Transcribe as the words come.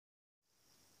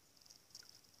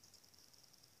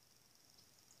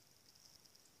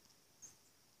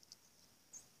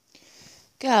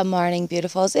Good morning,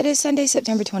 beautifuls. It is Sunday,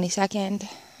 September 22nd.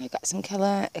 I got some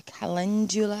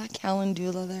calendula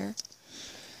there.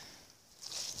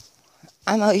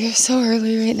 I'm out here so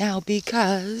early right now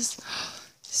because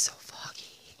it's so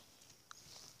foggy.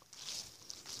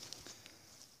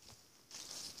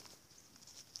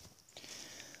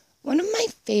 One of my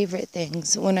favorite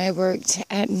things when I worked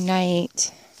at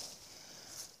night,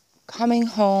 coming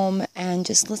home and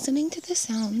just listening to the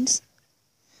sounds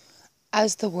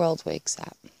as the world wakes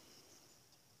up.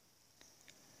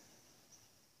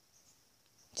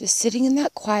 Just sitting in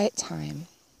that quiet time,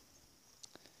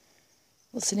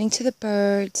 listening to the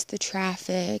birds, the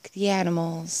traffic, the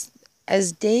animals.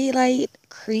 As daylight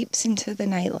creeps into the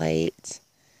nightlight,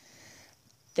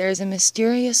 there's a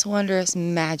mysterious, wondrous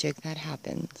magic that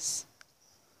happens.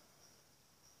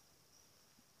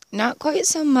 Not quite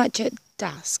so much at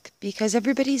dusk, because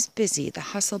everybody's busy. The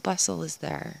hustle bustle is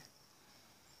there.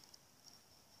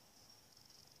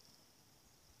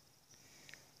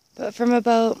 But from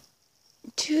about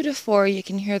 2 to 4, you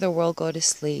can hear the world go to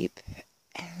sleep.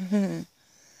 And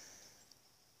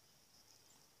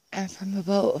from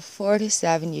about 4 to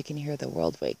 7, you can hear the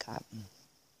world wake up.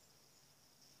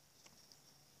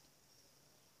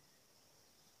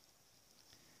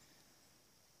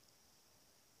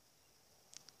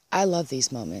 I love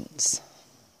these moments.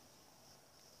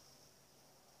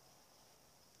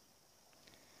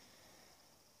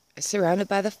 Surrounded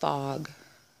by the fog,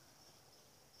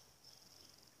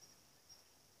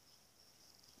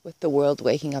 with the world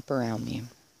waking up around me.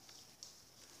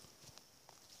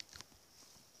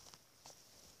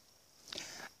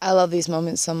 I love these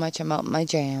moments so much. I'm out in my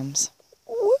jams.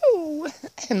 Woo!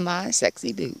 And my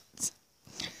sexy boots.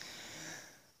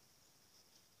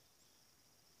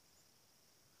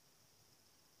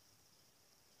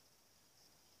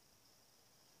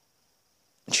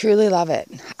 Truly love it.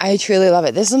 I truly love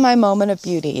it. This is my moment of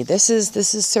beauty. This is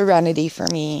serenity for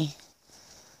me.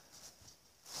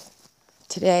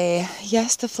 Today,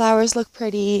 yes, the flowers look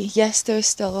pretty. Yes, there's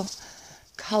still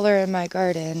color in my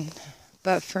garden.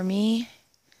 But for me,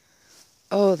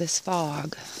 oh, this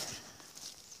fog.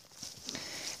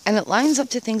 And it lines up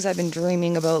to things I've been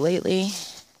dreaming about lately.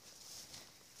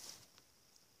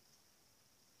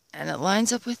 And it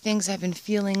lines up with things I've been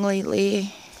feeling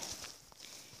lately.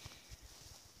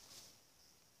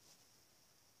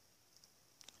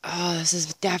 Oh, this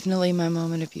is definitely my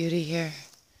moment of beauty here.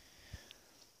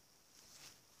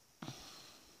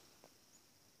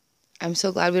 I'm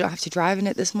so glad we don't have to drive in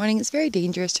it this morning. It's very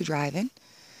dangerous to drive in.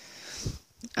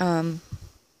 And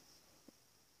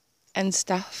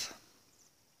stuff.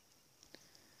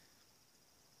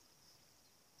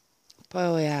 But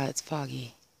oh yeah, it's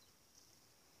foggy.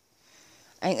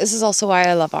 I think this is also why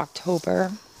I love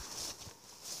October.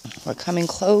 We're coming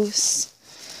close.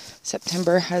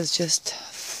 September has just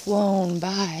flown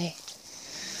by.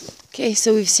 Okay,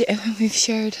 so we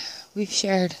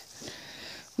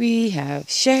have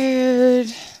shared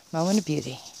moment of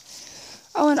beauty.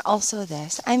 Oh, and also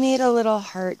this. I made a little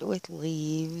heart with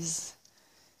leaves.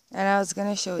 And I was going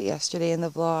to show it yesterday in the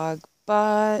vlog,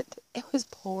 but it was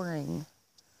pouring.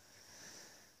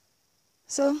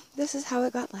 So this is how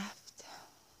it got left.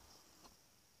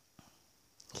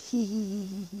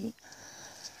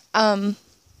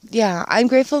 Yeah, I'm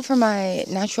grateful for my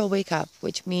natural wake up,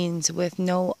 which means with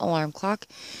no alarm clock.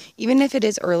 Even if it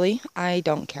is early, I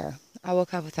don't care. I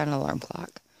woke up without an alarm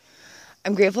clock.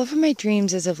 I'm grateful for my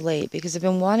dreams as of late because I've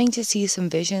been wanting to see some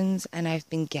visions and I've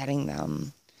been getting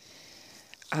them.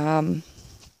 And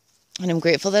I'm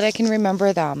grateful that I can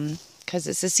remember them because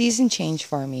it's a season change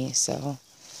for me. So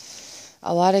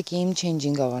a lot of game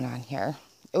changing going on here.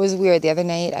 It was weird. The other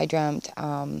night I dreamt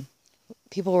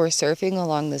people were surfing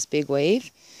along this big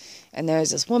wave. And there's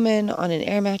this woman on an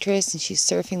air mattress and she's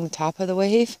surfing the top of the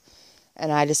wave.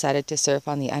 And I decided to surf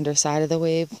on the underside of the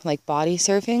wave, like body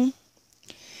surfing.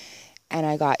 And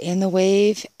I got in the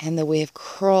wave and the wave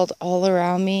curled all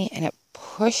around me and it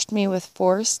pushed me with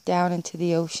force down into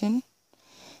the ocean,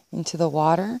 into the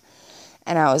water.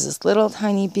 And I was this little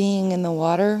tiny being in the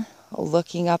water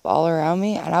looking up all around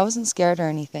me and I wasn't scared or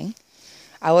anything.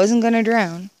 I wasn't going to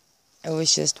drown. It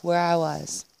was just where I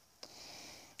was.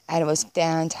 And it was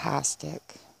fantastic.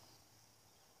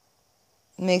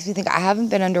 It makes me think I haven't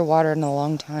been underwater in a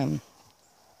long time.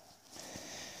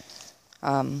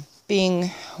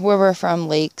 Being where we're from,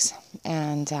 lakes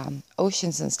and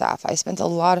oceans and stuff, I spent a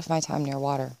lot of my time near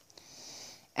water.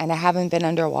 And I haven't been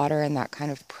underwater in that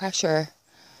kind of pressure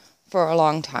for a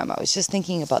long time. I was just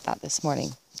thinking about that this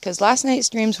morning. Because last night's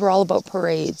dreams were all about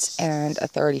parades and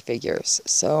authority figures.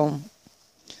 So,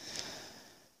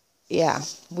 yeah,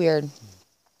 weird.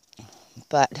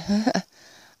 But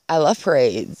I love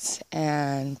parades,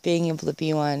 and being able to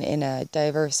be one in a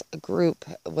diverse group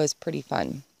was pretty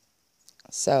fun.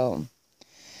 So,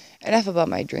 enough about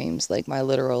my dreams, like my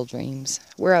literal dreams.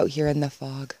 We're out here in the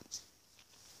fog.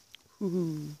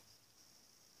 Woo-hoo.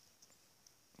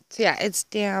 So yeah, it's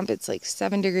damp. It's like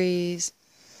 7 degrees.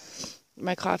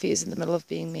 My coffee is in the middle of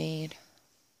being made.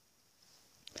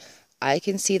 I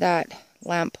can see that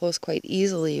lamppost quite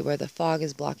easily where the fog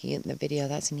is blocking it in the video.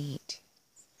 That's neat.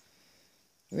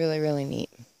 Really, really neat.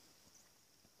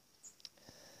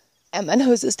 And my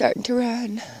nose is starting to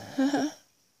run.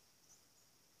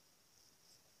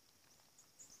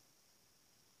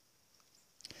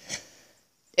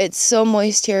 It's so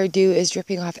moist here. Dew is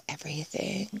dripping off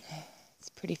everything. It's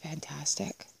pretty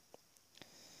fantastic.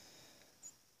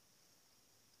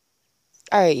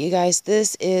 Alright, you guys,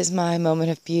 this is my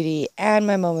moment of beauty and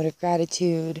my moment of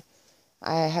gratitude.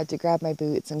 I had to grab my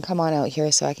boots and come on out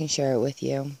here so I can share it with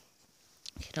you.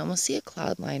 You can almost see a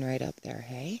cloud line right up there,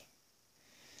 hey?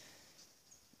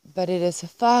 But it is a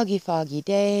foggy, foggy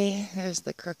day. There's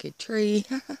the crooked tree.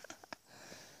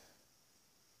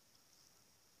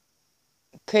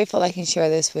 Grateful I can share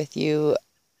this with you.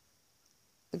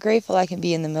 Grateful I can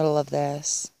be in the middle of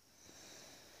this.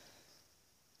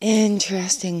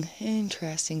 Interesting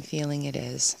feeling it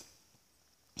is.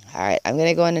 Alright, I'm going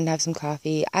to go in and have some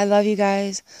coffee. I love you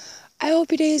guys. I hope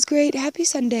your day is great. Happy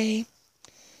Sunday.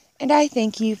 And I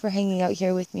thank you for hanging out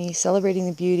here with me, celebrating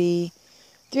the beauty.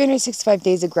 365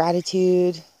 days of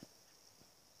gratitude.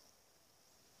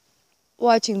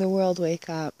 Watching the world wake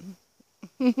up.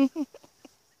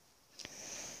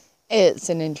 It's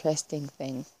an interesting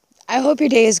thing. I hope your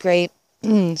day is great.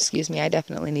 Excuse me, I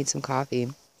definitely need some coffee.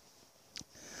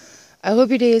 I hope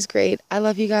your day is great. I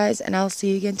love you guys, and I'll see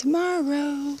you again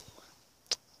tomorrow.